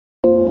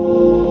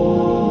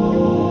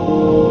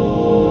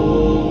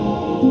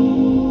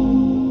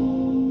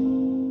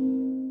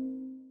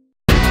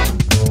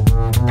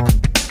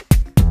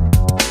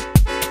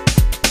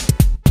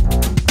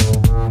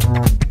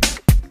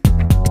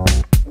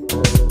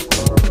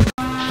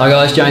Hi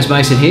guys, James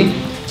Mason here.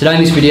 Today in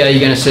this video you're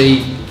going to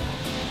see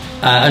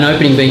an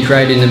opening being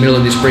created in the middle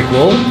of this brick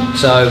wall.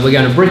 So we're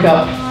going to brick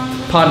up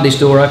part of this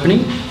door opening.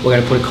 We're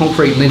going to put a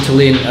concrete lintel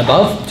in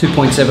above,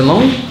 2.7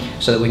 long,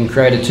 so that we can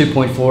create a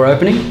 2.4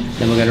 opening.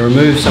 Then we're going to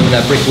remove some of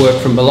that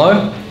brickwork from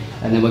below,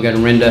 and then we're going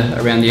to render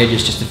around the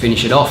edges just to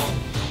finish it off.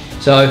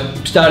 So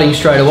starting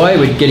straight away,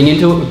 we're getting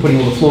into it. We're putting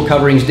all the floor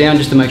coverings down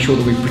just to make sure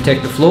that we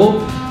protect the floor.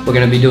 We're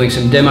going to be doing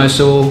some demo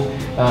saw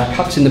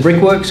cuts in the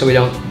brickwork so we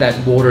don't want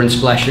that water and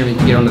splash and everything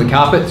to get onto the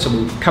carpet. So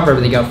we'll cover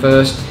everything up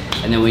first,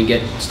 and then we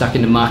get stuck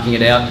into marking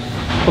it out,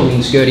 pulling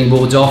the skirting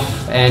boards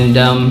off, and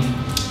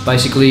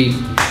basically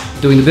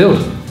doing the build.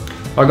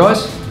 Alright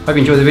guys, hope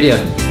you enjoy the video.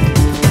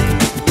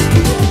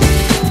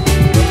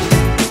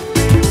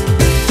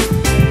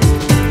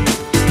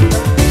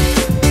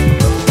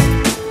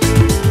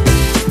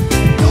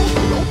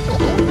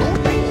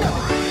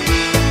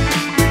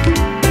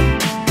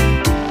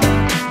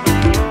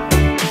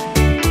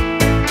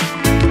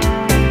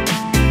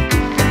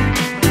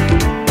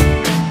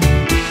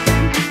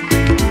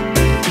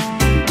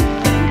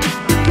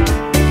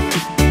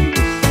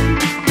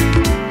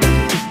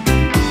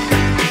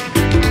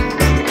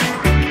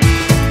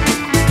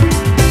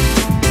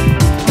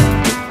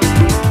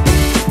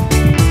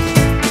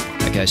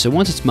 So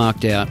once it's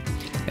marked out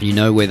and you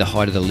know where the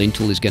height of the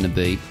lintel is going to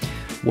be,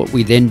 what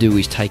we then do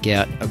is take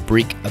out a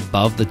brick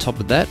above the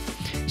top of that.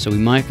 So we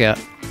mark out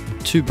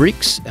 2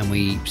 bricks and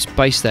we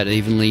space that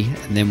evenly,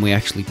 and then we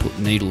actually put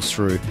needles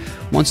through.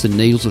 Once the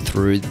needles are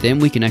through, then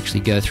we can actually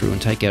go through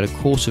and take out a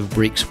course of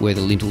bricks where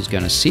the lintel is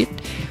going to sit.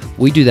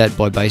 We do that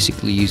by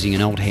basically using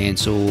an old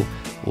handsaw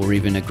or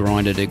even a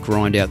grinder to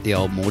grind out the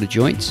old mortar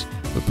joints.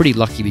 We're pretty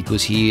lucky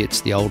because here it's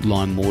the old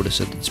lime mortar,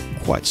 so it's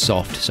quite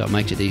soft, so it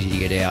makes it easy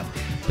to get out.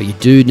 But you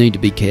do need to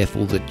be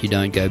careful that you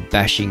don't go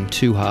bashing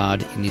too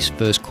hard in this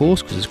first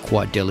course, because it's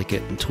quite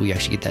delicate until you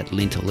actually get that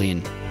lintel in.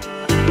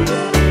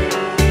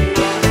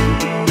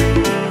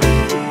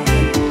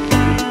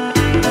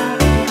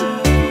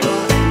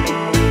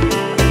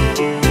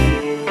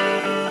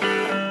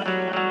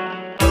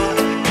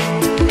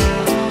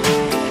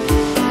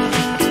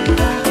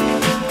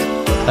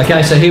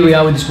 Okay, so here we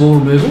are with this wall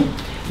removal.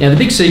 Now the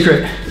big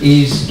secret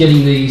is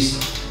getting these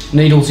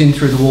needles in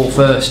through the wall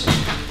first.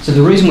 So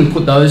the reason we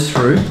put those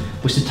through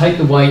was to take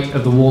the weight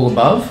of the wall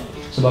above.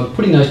 So by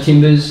putting those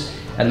timbers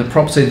and the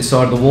props either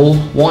side of the wall,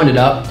 wind it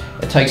up,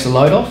 it takes the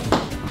load off,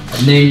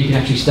 and then you can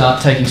actually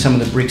start taking some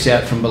of the bricks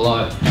out from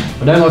below.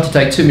 I don't like to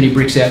take too many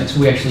bricks out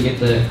until we actually get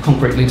the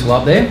concrete lintel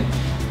up there.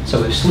 So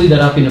we've slid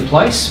that up into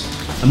place,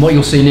 and what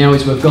you'll see now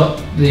is we've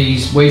got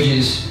these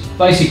wedges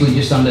basically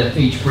just under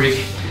each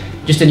brick,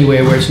 just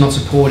anywhere where it's not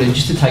supported,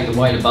 just to take the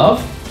weight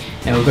above.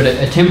 And we've got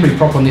a temporary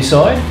prop on this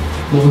side.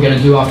 What we're going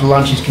to do after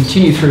lunch is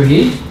continue through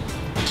here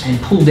and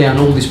pull down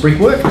all this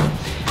brickwork,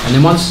 and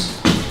then once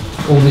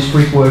all this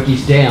brickwork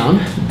is down,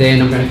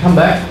 then I'm going to come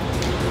back,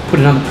 put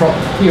another prop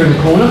here in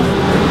the corner,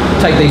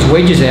 take these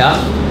wedges out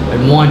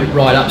and wind it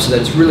right up so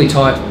that it's really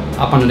tight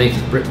up underneath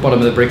the bottom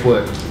of the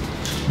brickwork.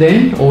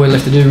 Then all we're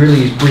left to do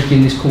really is brick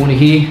in this corner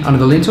here under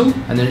the lintel,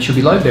 and then it should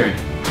be load bearing.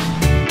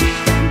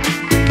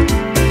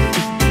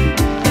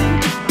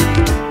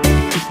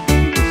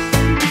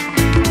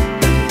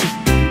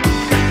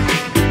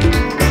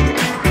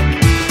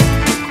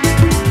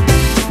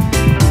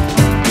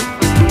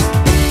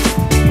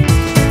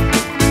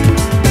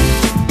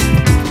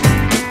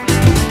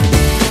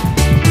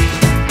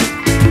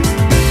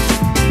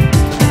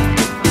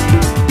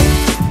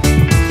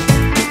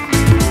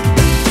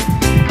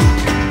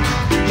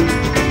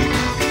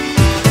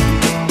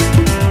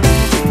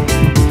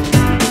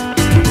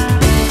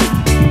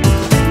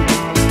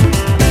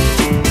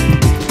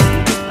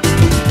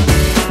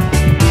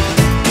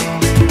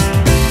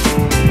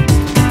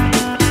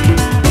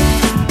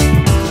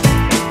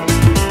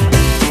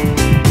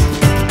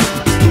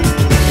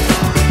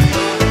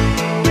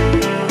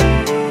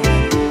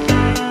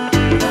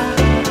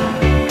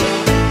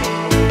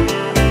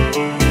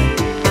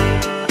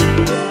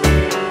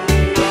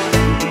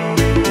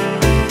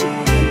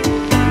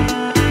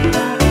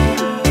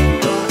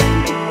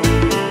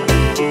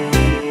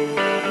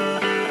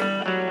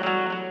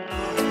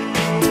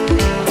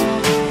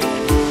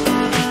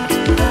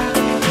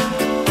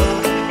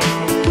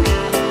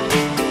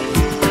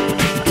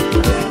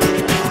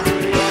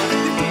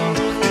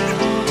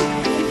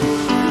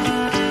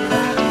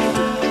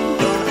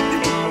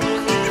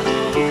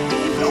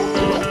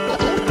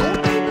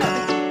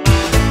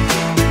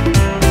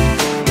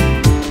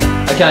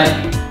 Okay,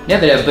 now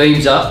that our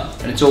beam's up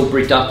and it's all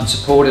bricked up and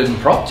supported and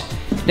propped,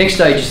 next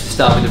stage is to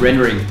start with the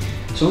rendering.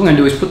 So what we're going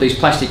to do is put these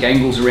plastic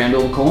angles around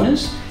all the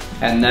corners,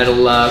 and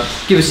that'll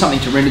give us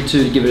something to render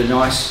to give it a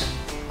nice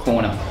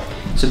corner.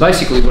 So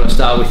basically what I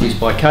start with is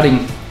by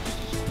cutting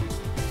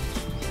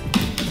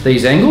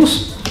these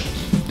angles,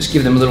 just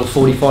give them a little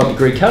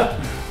 45-degree cut,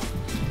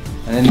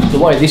 and then the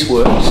way this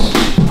works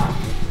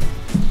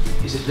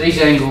is that these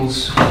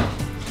angles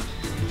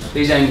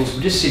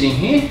will just sit in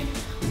here.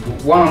 We'll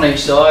put one on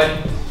each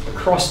side,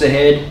 across the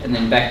head, and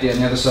then back down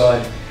the other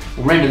side.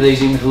 We'll render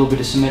these in with a little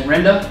bit of cement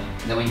render,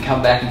 and then we can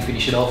come back and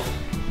finish it off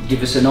and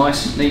give us a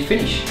nice, neat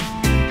finish.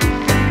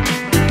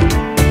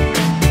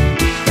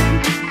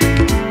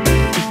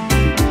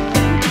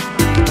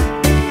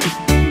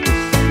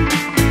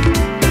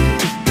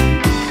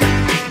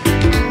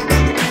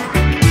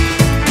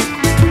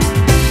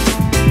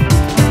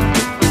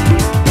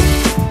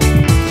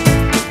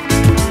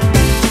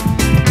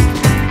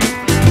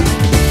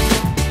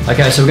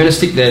 Okay, so we're going to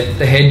stick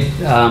the head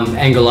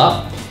angle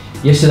up.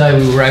 Yesterday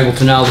we were able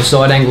to nail the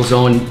side angles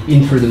on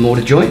in through the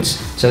mortar joints,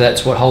 so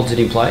that's what holds it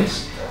in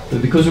place.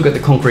 But because we've got the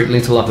concrete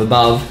lintel up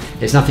above,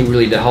 there's nothing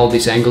really to hold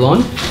this angle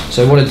on.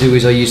 So what I do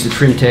is I use the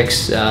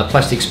Trimtex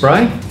plastic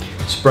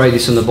spray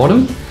this on the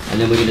bottom,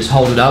 and then we can just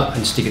hold it up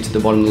and stick it to the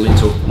bottom of the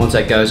lintel. Once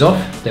that goes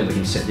off, then we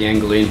can set the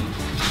angle in.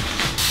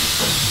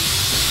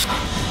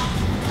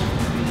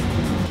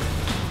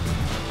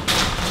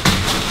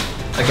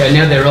 Okay,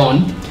 now they're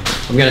on.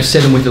 I'm going to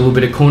set them with a little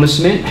bit of corner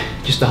cement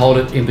just to hold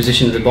it in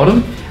position at the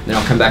bottom, then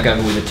I'll come back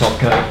over with the top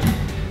coat.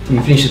 When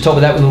we finish the top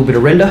of that with a little bit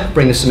of render,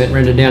 bring the cement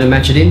render down and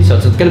match it in. So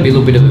it's going to be a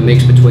little bit of a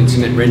mix between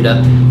cement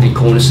render and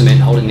corner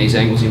cement holding these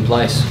angles in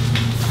place.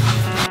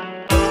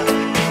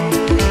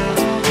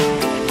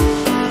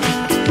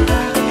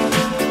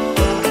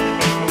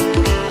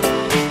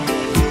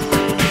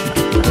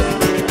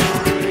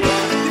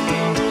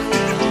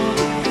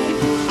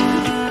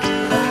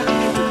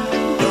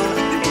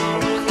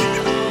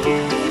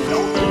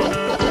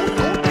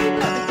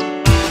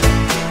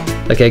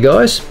 Okay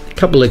guys, a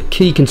couple of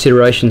key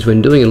considerations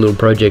when doing a little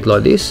project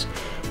like this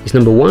is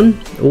number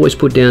one, always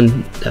put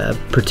down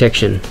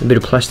protection. A bit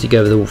of plastic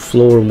over the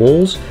floor and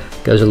walls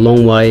goes a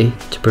long way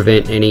to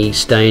prevent any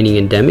staining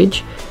and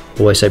damage.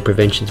 Always say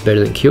prevention is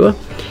better than cure.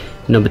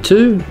 Number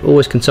two,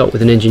 always consult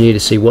with an engineer to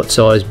see what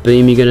size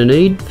beam you're going to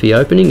need for your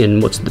opening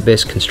and what's the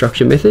best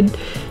construction method.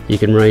 You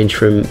can range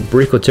from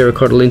brick or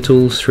terracotta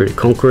lintels through to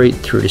concrete,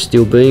 through to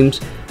steel beams.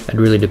 It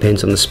really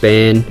depends on the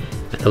span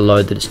and the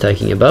load that it's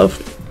taking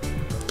above.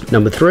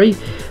 Number three,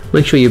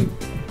 make sure you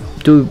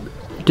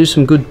do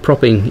some good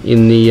propping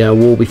in the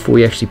wall before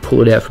you actually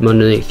pull it out from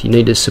underneath. You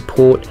need to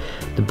support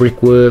the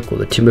brickwork or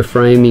the timber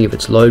framing if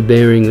it's load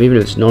bearing, or even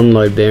if it's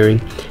non-load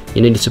bearing.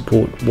 You need to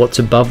support what's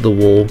above the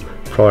wall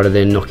prior to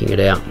then knocking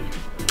it out.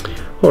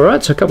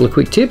 Alright, so a couple of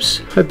quick tips.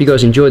 Hope you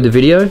guys enjoyed the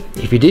video.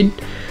 If you did,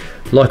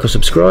 like or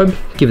subscribe,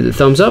 give it the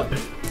thumbs up,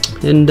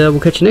 and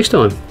we'll catch you next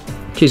time.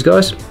 Cheers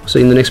guys, see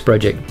you in the next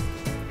project.